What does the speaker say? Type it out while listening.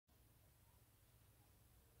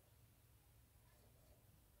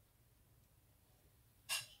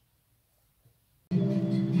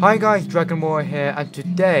Hi guys, Dragon Warrior here, and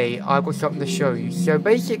today I've got something to show you. So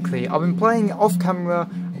basically, I've been playing off camera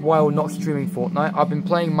while not streaming Fortnite. I've been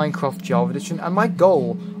playing Minecraft Java Edition, and my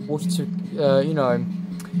goal was to,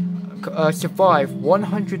 survive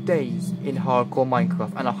 100 days in hardcore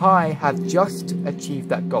Minecraft, and I have just achieved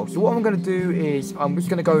that goal. So what I'm going to do is, I'm just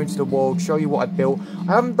going to go into the world, show you what I built.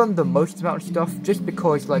 I haven't done the most amount of stuff, just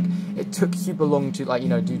because, like, it took super long to, like,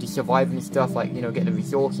 do the surviving stuff, like, getting the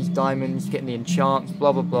resources, diamonds, getting the enchants,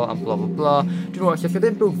 blah, blah, blah, and blah, blah, blah. Doing all that stuff. So I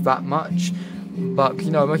didn't build that much. But,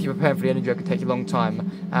 mostly preparing for the energy can take a long time.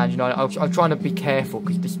 And, I'm trying to be careful,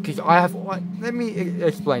 because I have... Let me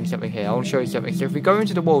explain something here. I'll show you something. So if we go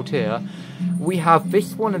into the world here, we have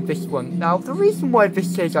this one and this one. Now, the reason why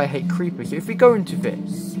this says I hate creepers, so if we go into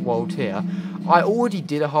this world here, I already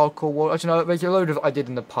did a hardcore world. I don't know, there's a load of I did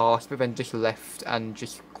in the past, but then just left and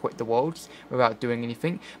just quit the worlds without doing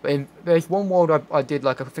anything. But there's one world I did,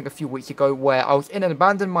 like, I think a few weeks ago, where I was in an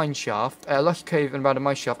abandoned mine shaft, a lush cave and abandoned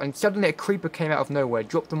mine shaft, and suddenly a creeper came out of nowhere,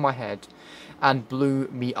 dropped on my head, and blew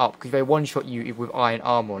me up, because they one-shot you with iron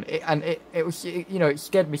armor on it. And it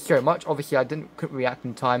scared me so much. Obviously, I couldn't react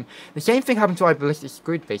in time. The same thing happened to our ballistic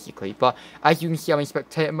squid, basically, but as you can see, I'm in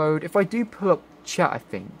spectator mode. If I do pull up chat, I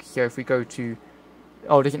think, so if we go to...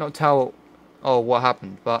 Oh, does it not tell... Oh, what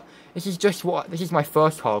happened? But this is my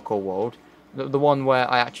first hardcore world, the one where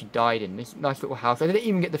I actually died in. This nice little house. I didn't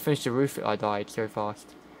even get to finish the roof. I died so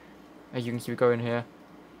fast. As you can see, we go in here.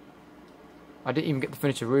 I didn't even get to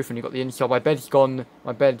finish the roof, and you got the inside. My bed's gone.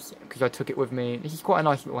 My bed's because I took it with me. This is quite a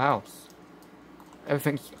nice little house.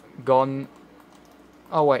 Everything's gone.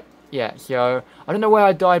 Oh wait, yeah. So I don't know where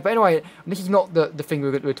I died, but anyway, this is not the thing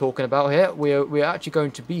we're talking about here. We're actually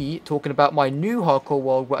going to be talking about my new hardcore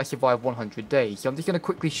world where I survived 100 days. So I'm just going to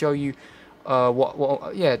quickly show you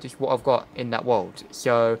just what I've got in that world.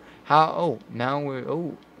 So now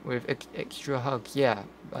we're with extra hugs. Yeah,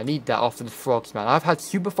 I need that after the frogs, man. I've had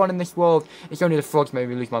super fun in this world. It's only the frogs made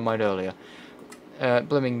me lose my mind earlier.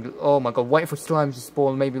 Blooming, oh my god, waiting for slimes to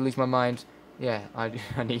spawn made me lose my mind. Yeah, I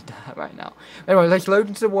need that right now. Anyway, let's load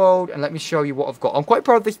into the world and let me show you what I've got. I'm quite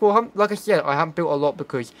proud of this world. Like I said, I haven't built a lot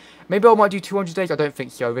because maybe I might do 200 days. I don't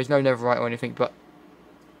think so. There's no Netherite or anything, but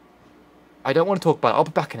I don't want to talk about it. I'll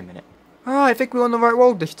be back in a minute. Alright, I think we're on the right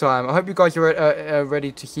world this time. I hope you guys are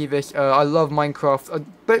ready to see this. I love Minecraft.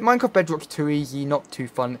 But Minecraft Bedrock's too easy, not too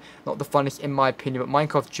fun. Not the funnest in my opinion, but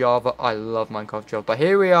Minecraft Java, I love Minecraft Java. But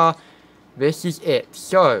here we are. This is it.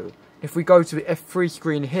 So... if we go to the F3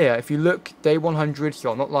 screen here, if you look, day 100,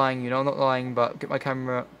 so I'm not lying, I'm not lying, but get my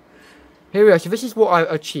camera. Here we are, so this is what I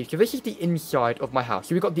achieved. So this is the inside of my house.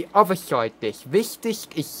 So we've got the other side disc. This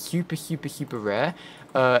disc is super, super, super rare.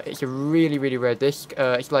 It's a really, really rare disc.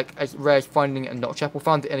 It's like as rare as finding a notch apple.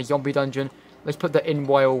 Found it in a zombie dungeon. Let's put that in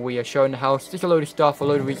while we are showing the house. Just a load of stuff, a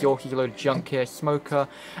load of resources, a load of junk here, smoker.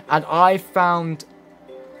 And I found...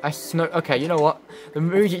 okay, you know what? The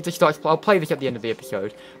music just starts. I'll play this at the end of the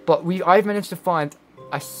episode. But I've managed to find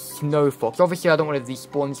a snow fox. Obviously, I don't want to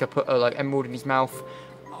despawn, so I put like emerald in his mouth.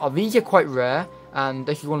 These are quite rare, and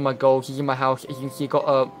this is one of my goals. He's in my house. As you can see, I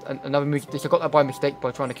got another music disc. I got that by mistake by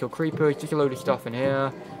trying to kill creepers. Just a load of stuff in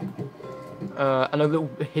here. And a little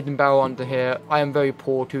hidden barrel under here. I am very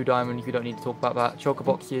poor. 2 diamonds. We don't need to talk about that. Choker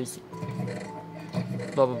boxes.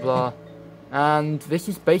 Blah blah blah. And this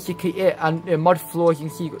is basically it. And mud floors, you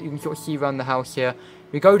can sort of see around the house here.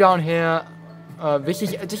 We go down here. This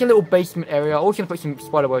is just a little basement area. I was going to put some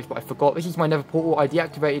spider webs, but I forgot. This is my nether portal. I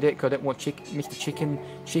deactivated it because I don't want Mr. Chicken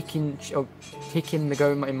to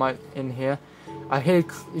go in here. I hear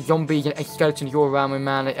zombies and skeletons all around me,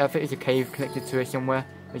 man. I think there's a cave connected to it somewhere.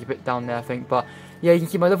 There's a bit down there, I think. But yeah, you can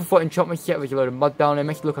see my level 4 enchantment set. There's a load of mud down there. It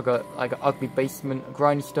makes it look like an ugly basement. A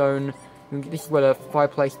grindstone. This is where the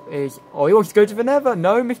fireplace is. Oh, you want to go to the nether?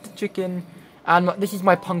 No, Mr. Chicken. And this is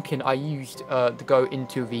my pumpkin I used to go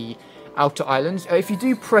into the outer islands. If you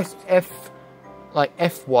do press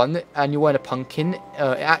F1 and you're wearing a pumpkin, it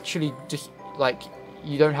actually just, like,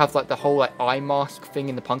 you don't have, like, the whole, like, eye mask thing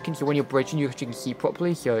in the pumpkin. So when you're bridging, you can see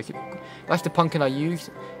properly. So that's the pumpkin I used.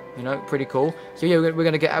 Pretty cool. So yeah, we're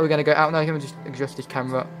gonna go out now. I'm gonna just adjust this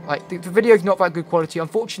camera. Like the video's not that good quality.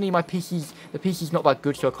 Unfortunately, the PC's not that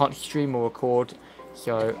good, so I can't stream or record.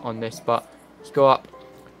 So on this, but let's go up.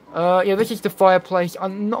 Yeah, this is the fireplace.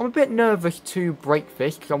 I'm a bit nervous to break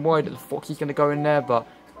this because I'm worried that the fox is gonna go in there. But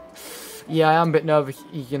yeah, I am a bit nervous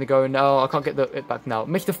he's gonna go in there. Oh, I can't get it back now.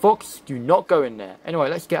 Mr. Fox, do not go in there. Anyway,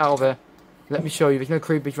 let's get out of there. Let me show you. There's no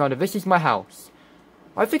creepers around it. This is my house.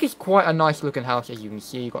 I think it's quite a nice looking house, as you can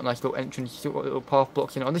see. You've got a nice little entrance, you've got little path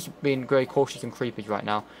blocks in it. I'm just being very cautious on creepers right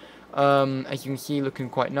now. As you can see, looking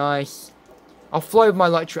quite nice. I'll fly with my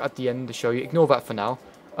elytra at the end to show you. Ignore that for now.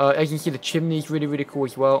 As you can see, the chimney is really, really cool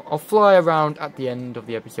as well. I'll fly around at the end of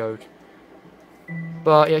the episode.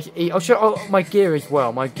 But yeah, I'll show my gear as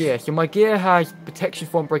well. My gear. So my gear has protection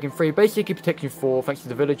 4 Unbreaking 3. Basically protection 4 thanks to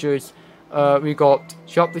the villagers. We got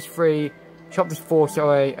sharpness 3, sharpness 4,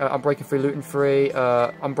 sorry, Unbreaking 3, looting 3,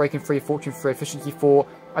 Unbreaking 3, fortune 3, efficiency 4.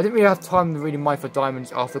 I didn't really have time to really mine for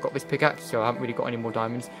diamonds after I got this pickaxe, so I haven't really got any more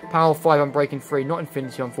diamonds. Power 5, Unbreaking 3, not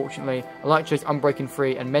infinity unfortunately. Elytra's Unbreaking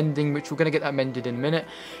 3 and mending, which we're going to get that mended in a minute.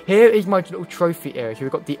 Here is my little trophy area. So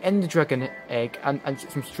we've got the Ender Dragon egg and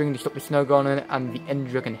some string to stop the snow going on it, and the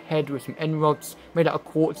Ender Dragon head with some end rods made out of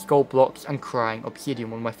quartz, gold blocks, and crying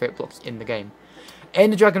obsidian, one of my favourite blocks in the game.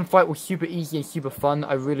 Ender Dragon fight was super easy and super fun.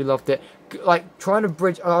 I really loved it. Like, trying to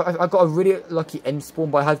bridge, I got a really lucky end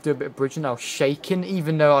spawn, but I had to do a bit of bridging. I was shaking,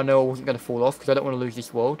 even though I know I wasn't going to fall off, because I don't want to lose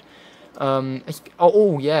this world.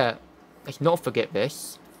 Oh, yeah. Let's not forget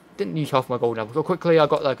this. Didn't use half my gold now. So quickly, I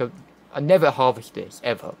got like I never harvest this,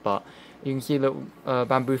 ever, but you can see a little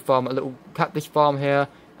bamboo farm, a little cactus farm here,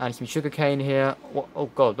 and some sugarcane here. Oh,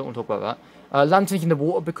 God, don't want to talk about that. Lanterns in the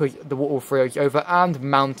water because the water will freeze over, and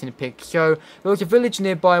mountain pig. So there was a village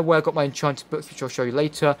nearby where I got my enchanted books, which I'll show you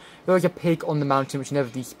later. There was a pig on the mountain which never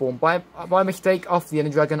despawned. By mistake, after the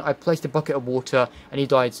Ender Dragon, I placed a bucket of water and he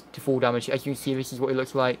died to full damage. As you can see, this is what it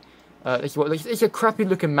looks like. This is what it looks. It's a crappy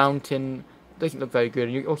looking mountain. Doesn't look very good.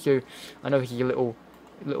 And you also, I know this is a little.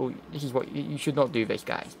 This is what you should not do, this,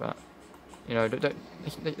 guys. But you know,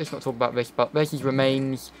 let's not talk about this. But there's his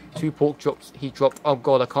remains. 2 pork chops he dropped. Oh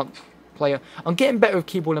God, I can't. I'm getting better with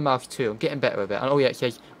keyboard and mouse too. I'm getting better with it. And oh yeah, it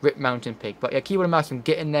says Rip Mountain Pig. But yeah, keyboard and mouse, I'm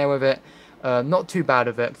getting there with it. Not too bad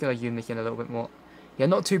with it. I'm going to zoom this in a little bit more. Yeah,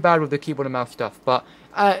 not too bad with the keyboard and mouse stuff. But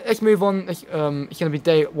let's move on. It's going to be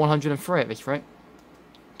day 103 at this rate.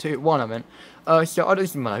 1, I meant. So I don't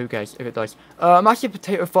even know. Who cares if it does. Massive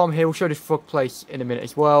potato farm here. We'll show this frog place in a minute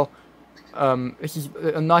as well. This is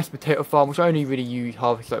a nice potato farm, which I only really use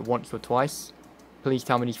harvest like once or twice. Please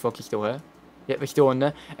tell me these frogs are still here. Yep, they're still on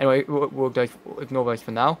there. Anyway, we'll ignore those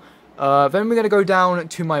for now. Then we're going to go down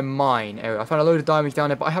to my mine area. I found a load of diamonds down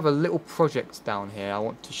there, but I have a little project down here I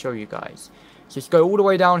want to show you guys. So just go all the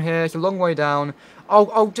way down here. It's a long way down.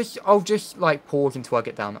 I'll just like pause until I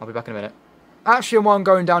get down. I'll be back in a minute. Actually, while I'm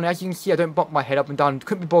going down, as you can see, I don't bump my head up and down.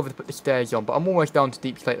 Couldn't be bothered to put the stairs on, but I'm almost down to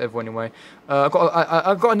deep slate level anyway. I've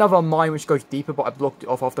got another mine which goes deeper, but I blocked it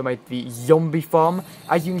off after I made the zombie farm.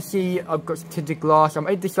 As you can see, I've got some tinted glass. I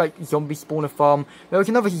made this like zombie spawner farm. There was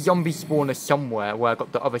another zombie spawner somewhere where I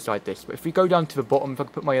got the other side of this. But if we go down to the bottom, if I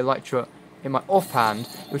can put my elytra in my offhand,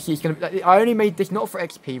 you'll see it's going to be... I only made this not for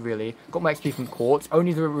XP, really. Got my XP from quartz.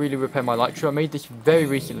 Only to really repair my elytra. I made this very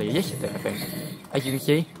recently, yesterday, I think. As you can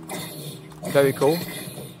see. Very cool.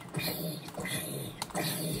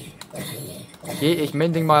 See, it's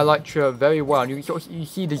mending my elytra very well. You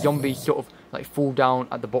see the zombies sort of like fall down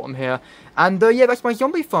at the bottom here. And yeah, that's my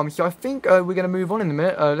zombie farm. So I think we're going to move on in a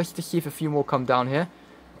minute. Let's just see if a few more come down here.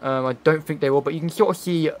 I don't think they will, but you can sort of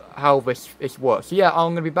see how this works. So yeah,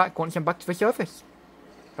 I'm going to be back once I'm back to the surface.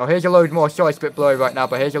 Oh, here's a load more. Sorry, it's a bit blurry right now,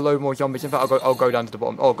 but here's a load more zombies. In fact, I'll go down to the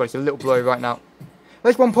bottom. Oh god, it's a little blurry right now.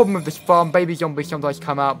 There's one problem with this farm. Baby zombies sometimes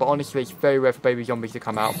come out, but honestly, it's very rare for baby zombies to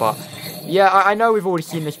come out. But yeah, I know we've already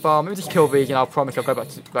seen this farm. Let me just kill these, and I'll promise I'll go back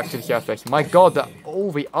to the surface. My god,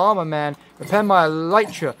 all the armor, man. Repair my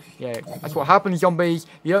elytra. Yeah, that's what happens, zombies.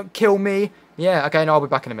 You don't kill me. Yeah, okay, no, I'll be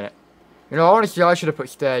back in a minute. You know, honestly, I should have put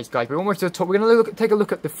stairs, guys. We're almost to the top. We're gonna take a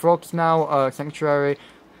look at the frogs now, sanctuary,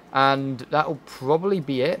 and that will probably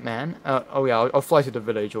be it, man. Oh yeah, I'll fly to the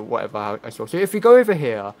village or whatever I saw. So if we go over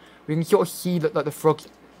here, we can sort of see that the frogs.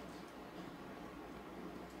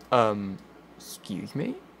 Excuse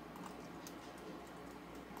me.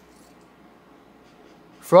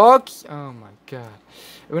 Frogs? Oh my god.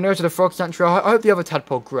 We're going to go to the frog sanctuary. I hope the other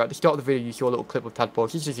tadpole grew. At the start of the video, you saw a little clip of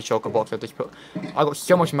tadpoles. This is just a shulker box I just put. I got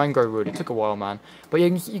so much mango wood. It took a while, man. But yeah,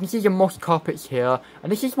 you can see your moss carpets here.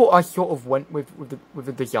 And this is what I sort of went with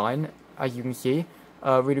the design, as you can see.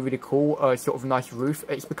 Really, really cool. Sort of nice roof.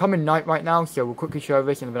 It's becoming night right now, so we'll quickly show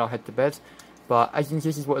this and then I'll head to bed. But as you can see,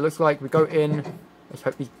 this is what it looks like. We go in. Let's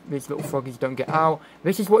hope these little froggies don't get out.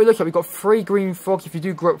 This is what it looks like. We've got 3 green frogs. If you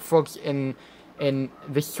do grow up frogs in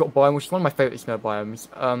this sort of biome, which is one of my favourite snow biomes,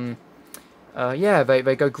 yeah,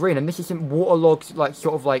 they go green. And this is some waterlogged, like,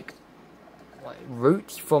 sort of like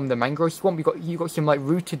roots from the mangrove swamp. You got some like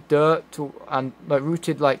rooted dirt and like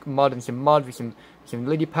rooted like mud and some mud with some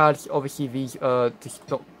lily pads. Obviously these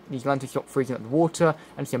these lanterns stop freezing at the water,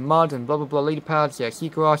 and some mud and blah blah blah, lily pads, yeah,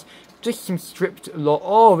 seagrass. Just some stripped lot.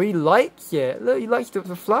 Oh, he likes it. Look, he likes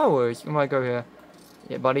the flowers. I might go here.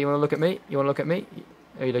 Yeah, buddy, you want to look at me? You want to look at me?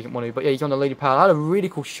 He doesn't want to, but yeah, he's on the lily pad. I had a really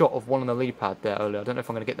cool shot of one on the lily pad there earlier. I don't know if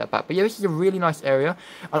I'm going to get that back. But yeah, this is a really nice area.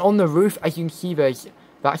 And on the roof, as you can see, there's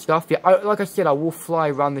that stuff. Yeah, like I said, I will fly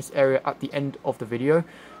around this area at the end of the video.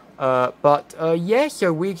 Yeah,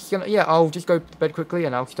 so we're just gonna, yeah, I'll just go to bed quickly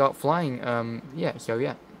and I'll start flying. Yeah, so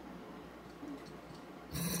yeah.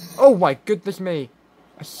 Oh my goodness me.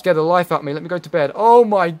 I scared the life out of me. Let me go to bed. Oh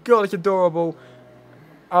my god, it's adorable.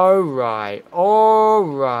 Alright,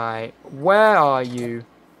 alright. Where are you?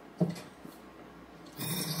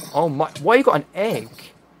 Oh my, why you got an egg?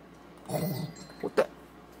 What the?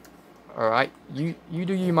 Alright, you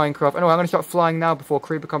do you, Minecraft. Anyway, I'm gonna start flying now before a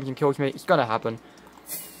creeper comes and kills me. It's gonna happen.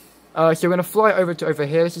 So we're gonna fly over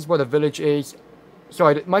here. This is where the village is.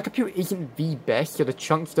 Sorry, my computer isn't the best, so the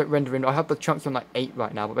chunks don't render in. I have the chunks on like 8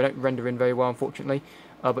 right now, but they don't render in very well, unfortunately.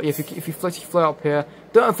 But if you fly up here,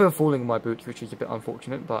 don't have feel falling in my boots, which is a bit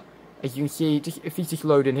unfortunate. But as you can see, if you just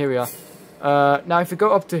load in, here we are. Now if we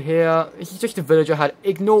go up to here, this is just a village I had.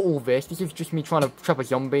 Ignore all this. This is just me trying to trap a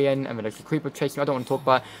zombie in, and then there's a creeper chasing me. I don't want to talk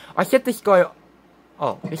about it. I said this guy.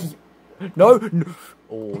 Oh, this is no.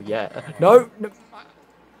 Oh yeah, no.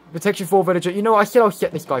 Protection 4 villager. You know what? I said I'll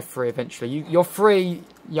set this guy free eventually. You're free,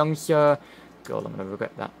 young sir. God, I'm gonna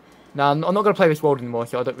regret that. Now, I'm not going to play this world anymore,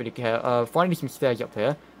 so I don't really care. Finally, some stairs up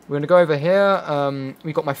here. We're going to go over here.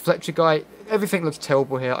 We got my Fletcher guy. Everything looks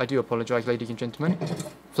terrible here. I do apologise, ladies and gentlemen.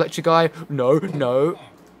 Fletcher guy. No, no.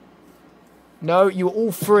 No, you're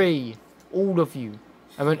all free. All of you.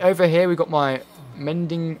 And then over here, we got my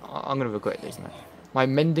mending... I'm going to regret this, man. My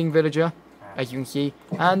mending villager, as you can see.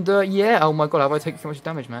 And, yeah. Oh, my God. Have I taken so much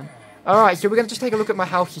damage, man? Alright, so we're going to just take a look at my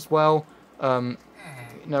house as well.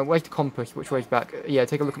 No, where's the compass? Which way's back? Yeah,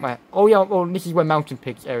 take a look at my... Oh, yeah, well, this is where Mountain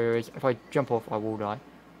Pig's area is. If I jump off, I will die.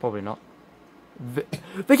 Probably not.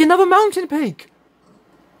 There's another Mountain Pig!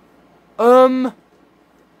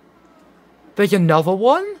 There's another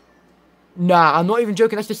one? Nah, I'm not even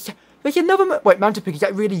joking. That's just... There's another... Wait, Mountain Pig, is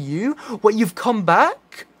that really you? What, you've come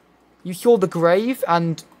back? You saw the grave,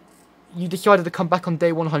 and you decided to come back on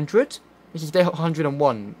day 100? This is day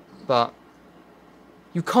 101, but...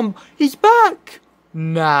 You come... He's back!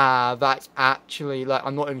 Nah, that's actually, like,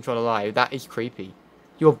 I'm not even trying to lie. That is creepy.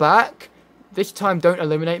 You're back? This time, don't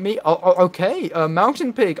eliminate me. Oh, okay.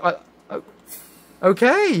 Mountain Pig.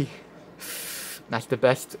 Okay. That's the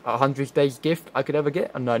best 100 days gift I could ever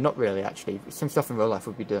get. No, not really, actually. Some stuff in real life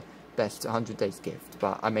would be the best 100 days gift.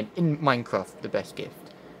 But, I mean, in Minecraft, the best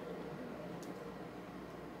gift.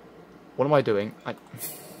 What am I doing?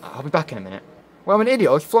 I'll be back in a minute. Well, I'm an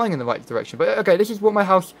idiot. I was flying in the right direction. But, okay, this is what my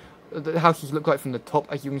house... The houses look like from the top,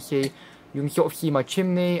 as you can see. You can sort of see my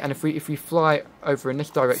chimney, and if we fly over in this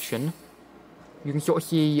direction, you can sort of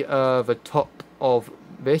see the top of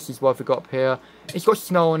this is what we've got up here. It's got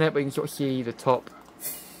snow on it, but you can sort of see the top.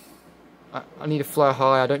 I need to fly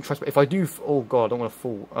high. I don't trust, but if I do, oh god, I don't want to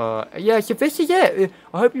fall. Yeah, so this is it.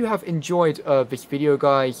 I hope you have enjoyed this video,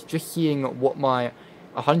 guys. Just seeing what my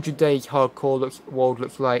 100 days hardcore world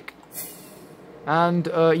looks like, and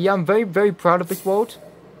yeah, I'm very, very proud of this world.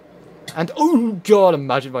 And, oh god,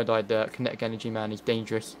 imagine if I died there. Kinetic energy, man, is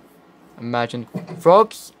dangerous. Imagine.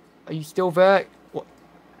 Frogs, are you still there? What?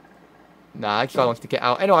 Nah, this guy wants to get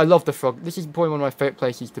out. Anyway, I love the frog. This is probably one of my favourite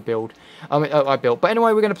places to build. I built. But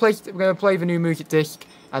anyway, we're gonna play the new music disc,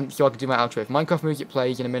 and so I can do my outro. If Minecraft music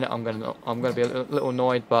plays in a minute, I'm gonna be a little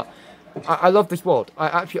annoyed, but I love this world.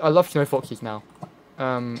 I love Snow Foxes now.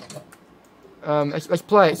 Let's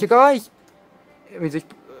play it. So guys,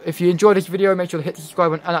 if you enjoyed this video, make sure to hit the subscribe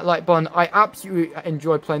button and that like button. I absolutely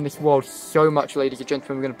enjoyed playing this world so much, ladies and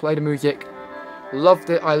gentlemen. We're going to play the music. Loved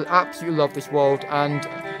it. I absolutely love this world. And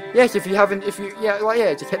yes, if you haven't, just hit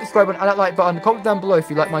the subscribe button and that like button. Comment down below if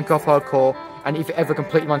you like Minecraft Hardcore and if you ever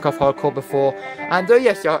completed Minecraft Hardcore before. And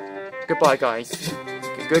yes, goodbye, guys.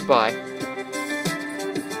 Goodbye.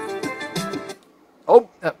 Oh,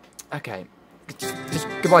 okay. Just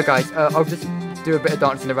goodbye, guys. I'll just do a bit of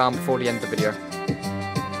dancing around before the end of the video.